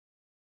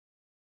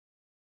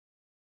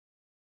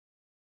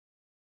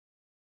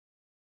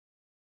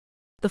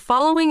The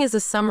following is a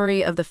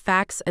summary of the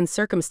facts and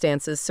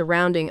circumstances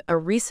surrounding a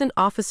recent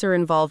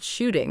officer-involved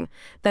shooting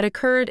that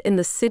occurred in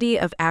the city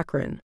of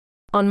Akron.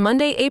 On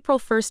Monday, April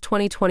 1,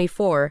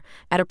 2024,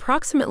 at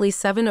approximately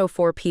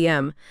 7:04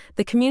 p.m.,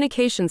 the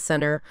Communications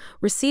Center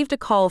received a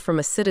call from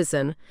a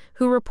citizen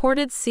who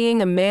reported seeing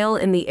a male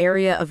in the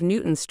area of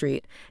Newton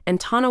Street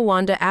and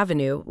Tonawanda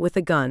Avenue with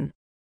a gun.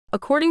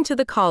 According to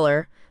the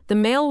caller, the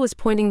male was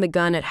pointing the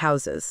gun at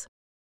houses.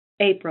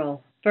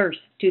 April 1st,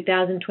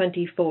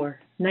 2024,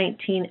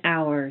 19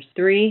 hours,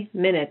 3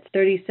 minutes,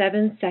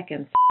 37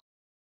 seconds.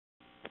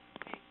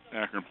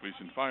 Akron Police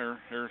and Fire,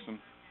 Harrison.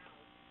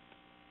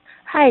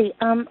 Hi,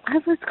 I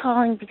was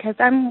calling because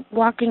I'm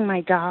walking my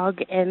dog,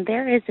 and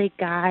there is a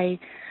guy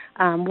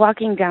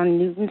walking down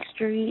Newton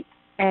Street,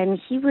 and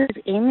he was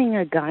aiming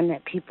a gun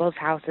at people's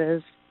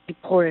houses. He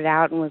pulled it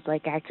out and was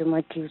acting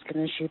like he was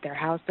going to shoot their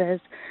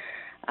houses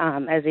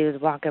as he was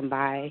walking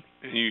by.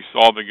 And you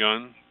saw the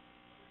gun?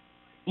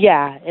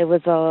 Yeah, it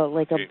was a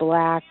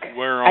black.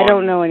 Where I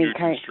don't on know any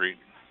Newton kind. Street?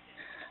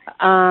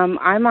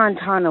 I'm on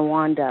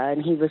Tonawanda,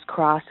 and he was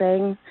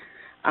crossing.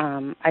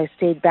 I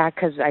stayed back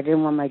because I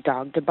didn't want my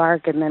dog to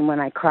bark, and then when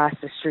I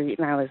crossed the street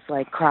and I was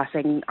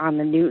crossing on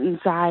the Newton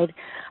side,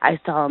 I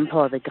saw him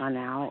pull the gun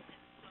out.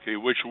 Okay,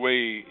 which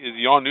way? Is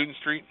he on Newton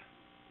Street?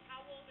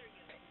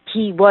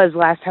 He was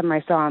last time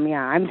I saw him,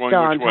 yeah. I'm Going still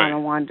on which way?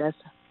 Tonawanda.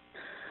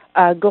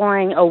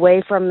 Going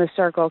away from the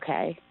Circle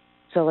K.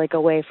 So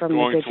away from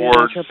Going the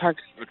towards, Nature Park.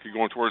 okay,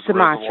 going towards the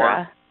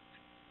Sumatra.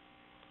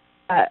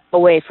 reservoir?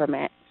 Away from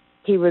it.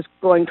 He was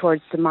going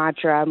towards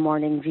Sumatra,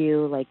 Morning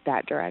View,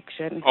 that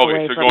direction.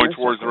 Okay, so going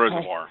towards the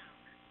reservoir.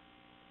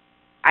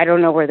 I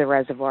don't know where the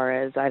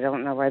reservoir is. I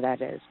don't know where that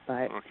is,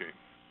 but... Okay.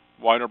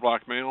 White or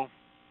black male?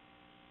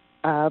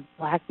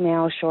 Black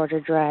male, shorter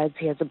dreads.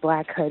 He has a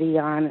black hoodie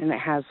on, and it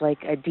has,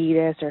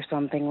 Adidas or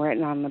something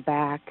written on the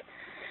back.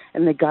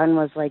 And the gun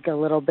was, a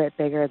little bit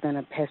bigger than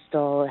a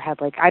pistol. It had,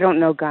 I don't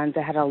know guns.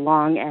 It had a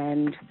long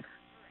end.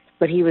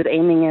 But he was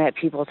aiming it at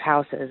people's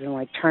houses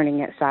and,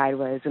 turning it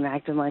sideways and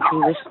acting like he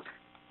was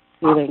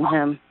shooting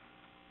him.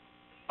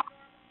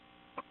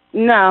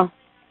 No.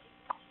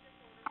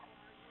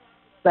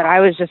 But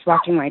I was just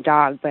walking my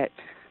dog, but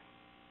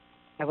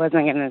I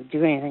wasn't going to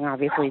do anything,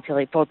 obviously, until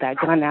he pulled that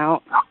gun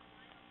out.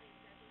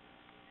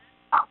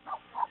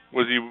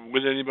 Was he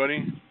with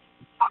anybody?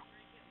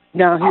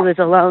 No, he was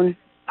alone.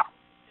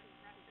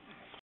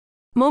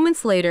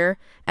 Moments later,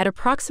 at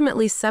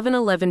approximately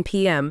 7:11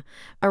 p.m.,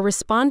 a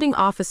responding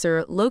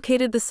officer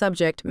located the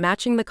subject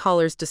matching the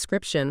caller's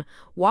description,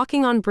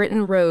 walking on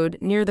Brittain Road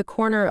near the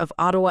corner of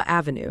Ottawa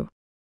Avenue.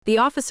 The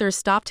officer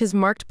stopped his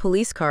marked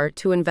police car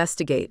to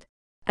investigate.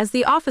 As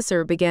the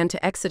officer began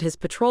to exit his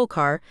patrol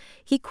car,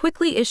 he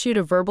quickly issued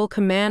a verbal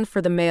command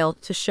for the male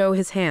to show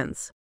his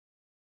hands.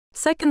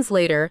 Seconds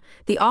later,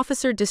 the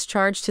officer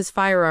discharged his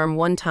firearm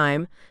one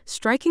time,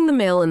 striking the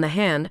male in the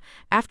hand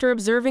after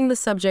observing the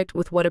subject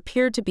with what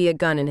appeared to be a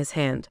gun in his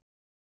hand.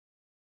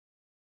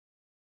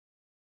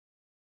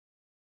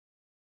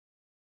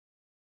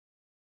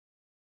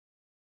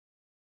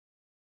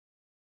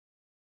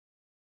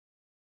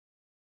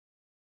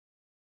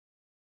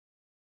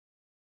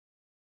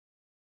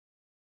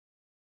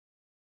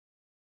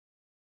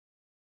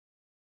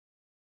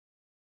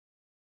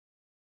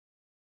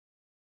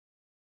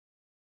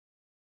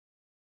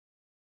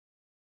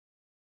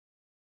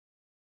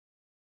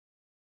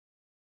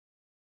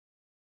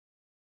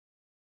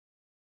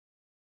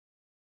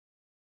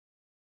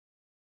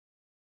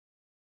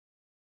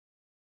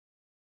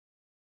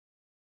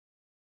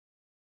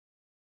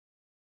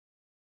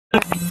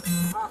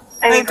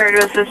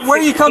 Where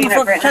are you coming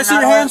from? Can I see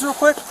your hands real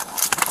quick?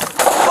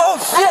 Oh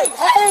shit!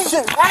 Hey,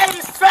 shit. Hey,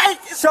 it's fake!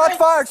 Shots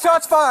fired!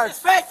 Shots fired! It's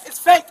fake! It's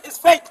fake! It's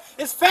fake!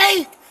 It's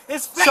fake!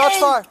 It's fake! Shots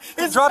fired!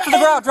 It's Drop fake. to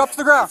the ground! Drop to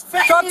the ground! It's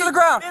fake. Drop to the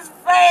ground! It's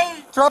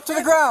fake! Drop to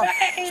the ground!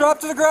 Fake. Drop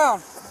to the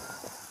ground!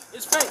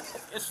 It's fake!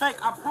 It's fake!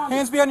 I promise.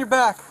 Hands behind your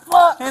back!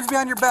 Fuck! Hands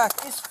behind your back!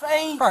 It's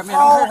fake! All right, man.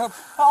 I'm here to help.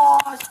 Oh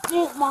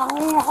shit! My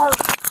hand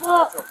hurts.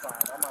 Fuck!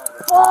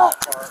 Fuck!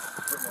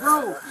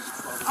 Bro,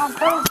 I'm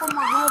hurt from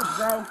my head,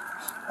 bro.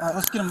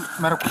 Let's get him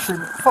medical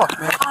treatment. Fuck,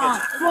 man.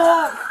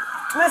 Fuck!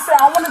 Listen,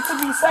 I wanted to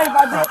be safe.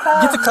 I just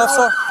called. Get the cuffs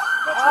off.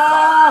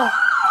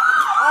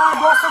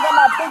 Do I still got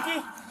my pinky?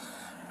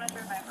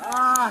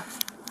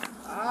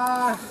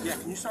 Yeah,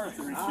 can you start with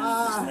the refuse?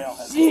 This male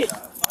has Shit.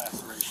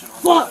 laceration on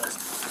Fuck!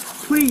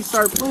 Please,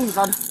 sir, please.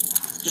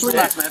 Just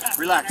relax, man.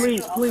 Relax.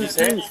 Please.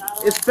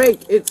 It's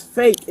fake. It's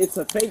fake. It's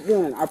a fake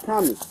gun. I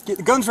promise. Get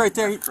the guns right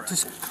there.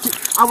 Just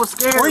I was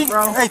scared,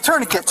 bro. Hey,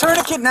 tourniquet.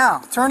 Tourniquet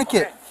now.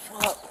 Tourniquet.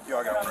 Yo,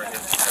 I got one right here.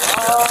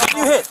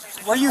 You hit.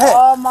 Where you hit?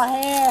 Oh, my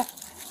hand.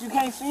 You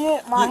can't see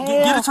it? My hand.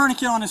 Get a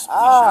tourniquet on this.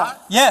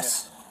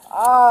 Yes.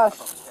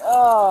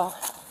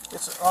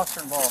 It's an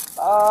officer involved.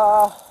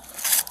 All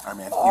right,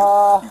 man.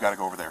 You got to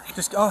go over there.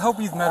 Just, I'll help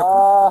you with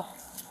medical.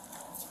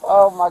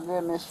 Oh, my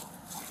goodness.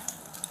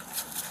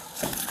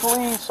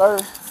 Please, sir.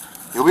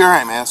 You'll be all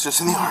right, man. It's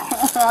just in the arm.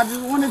 I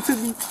just wanted to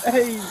be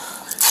saved.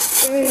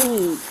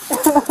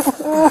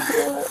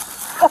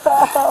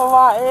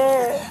 My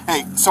head.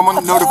 Hey, someone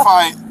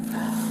notify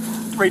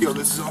Radio,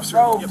 this is Officer.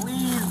 Bro,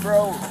 please,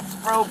 bro.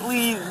 Bro,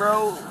 please,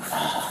 bro.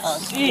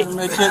 Shit.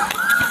 Make it.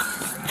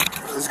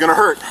 This is gonna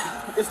hurt.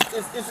 It's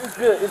good. It's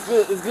good. It's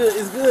good.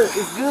 It's good.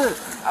 It's good.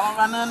 I don't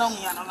got nothing on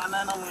me. I don't got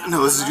nothing on me.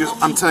 No, this is just,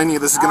 I'm telling you,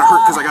 this is gonna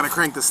hurt because I gotta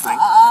crank this thing.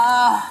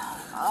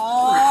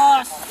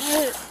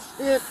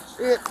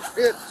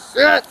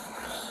 Shit.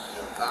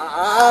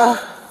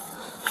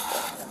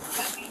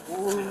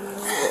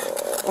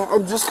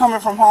 I'm just coming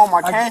from home.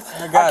 I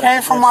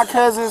came from my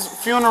cousin's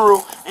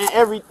funeral and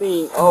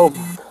everything. Oh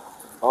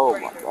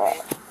my God.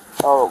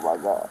 Oh my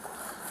God.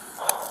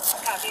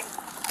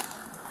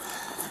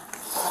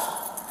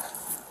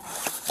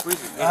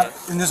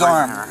 In his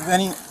arm. If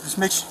any, just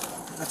make sure.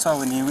 That's all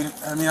we need.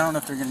 I mean, I don't know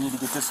if they're gonna need to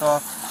get this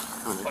off.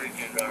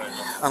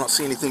 I don't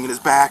see anything in his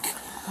back.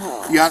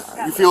 You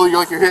feel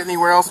like you're hit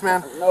anywhere else,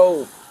 man?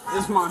 No,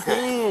 it's my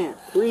hand.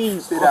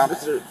 Please, sit down.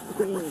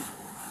 Please.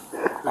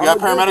 We got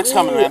paramedics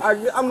coming, man.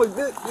 I'm a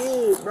good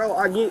kid, bro.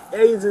 I get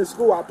A's in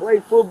school. I play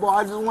football.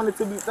 I just wanted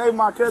to be safe.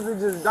 My cousin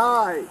just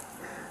died.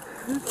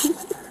 You're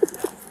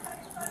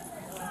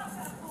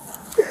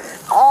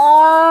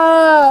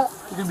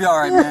gonna be all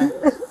right, man.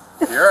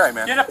 You're all right,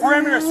 man. Get a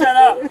perimeter set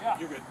up. Yeah.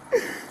 You're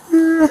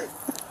good.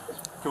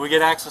 Can we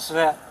get access to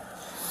that?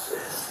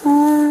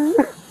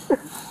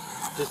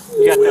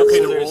 You got the okay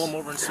to roll them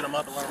over and sit them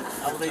up and let them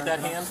elevate that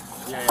hand?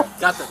 Yeah.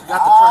 Got the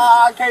tourniquet.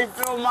 I can't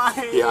feel my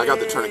hand. Yeah, I got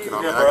the tourniquet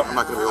on, man. I'm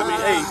not gonna be able to.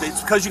 Hey,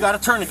 it's because you got a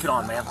tourniquet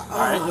on, man. All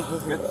right.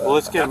 Well,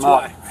 let's get him That's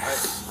up. why.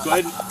 Go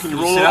ahead. Can you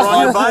roll over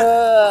on your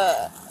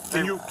butt?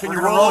 Can you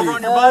roll over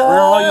on your butt? We're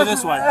gonna roll you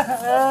this way.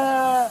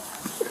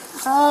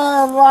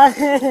 My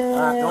hand.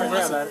 Don't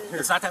grab that.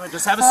 It's not that.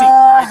 Just have a seat.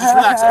 All right. Just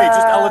relax. Hey,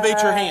 just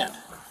elevate your hand.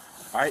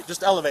 All right.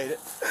 Just elevate it.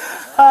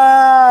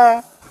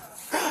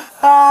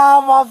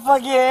 My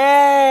fucking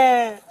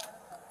head.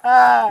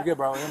 You're good,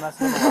 bro. You're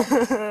messing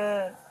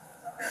up.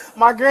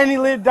 My granny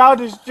lived down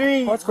the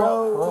street,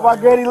 bro. My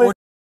granny lived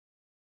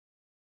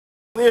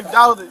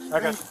down the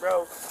street,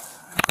 bro.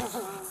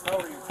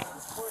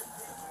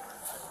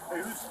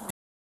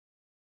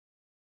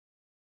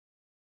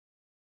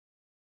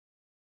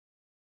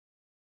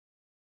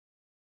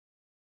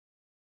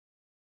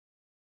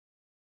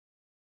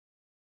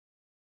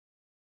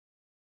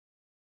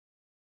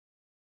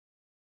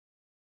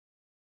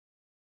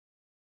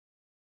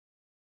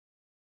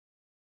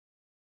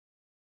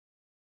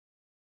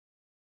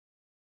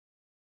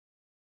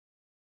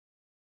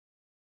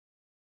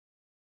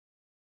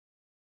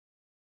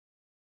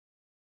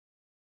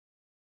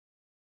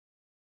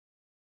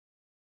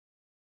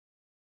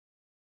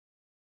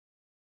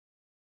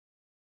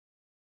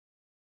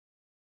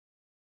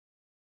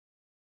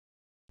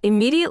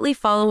 Immediately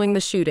following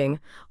the shooting,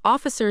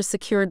 officers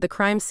secured the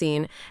crime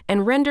scene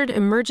and rendered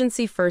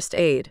emergency first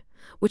aid,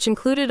 which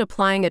included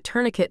applying a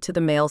tourniquet to the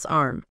male's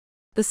arm.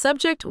 The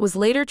subject was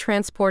later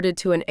transported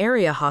to an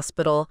area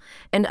hospital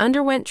and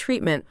underwent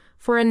treatment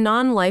for a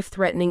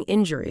non-life-threatening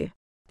injury.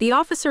 The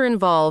officer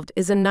involved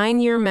is a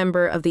 9-year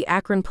member of the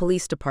Akron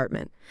Police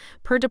Department.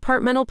 Per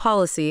departmental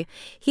policy,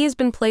 he has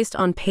been placed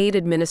on paid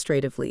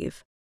administrative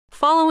leave.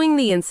 Following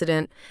the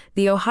incident,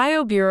 the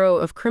Ohio Bureau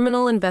of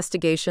Criminal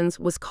Investigations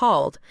was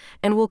called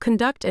and will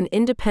conduct an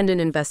independent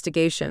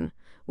investigation,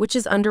 which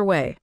is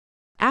underway.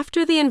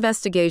 After the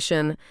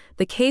investigation,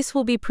 the case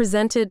will be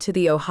presented to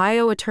the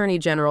Ohio Attorney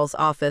General's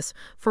office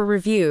for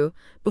review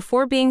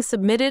before being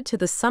submitted to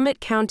the Summit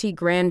County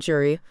Grand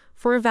Jury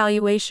for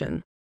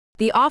evaluation.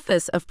 The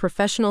Office of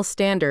Professional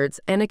Standards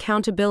and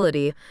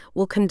Accountability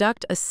will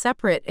conduct a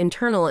separate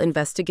internal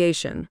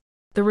investigation.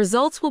 The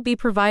results will be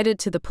provided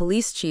to the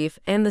police chief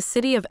and the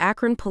City of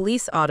Akron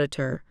police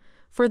auditor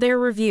for their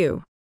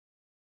review.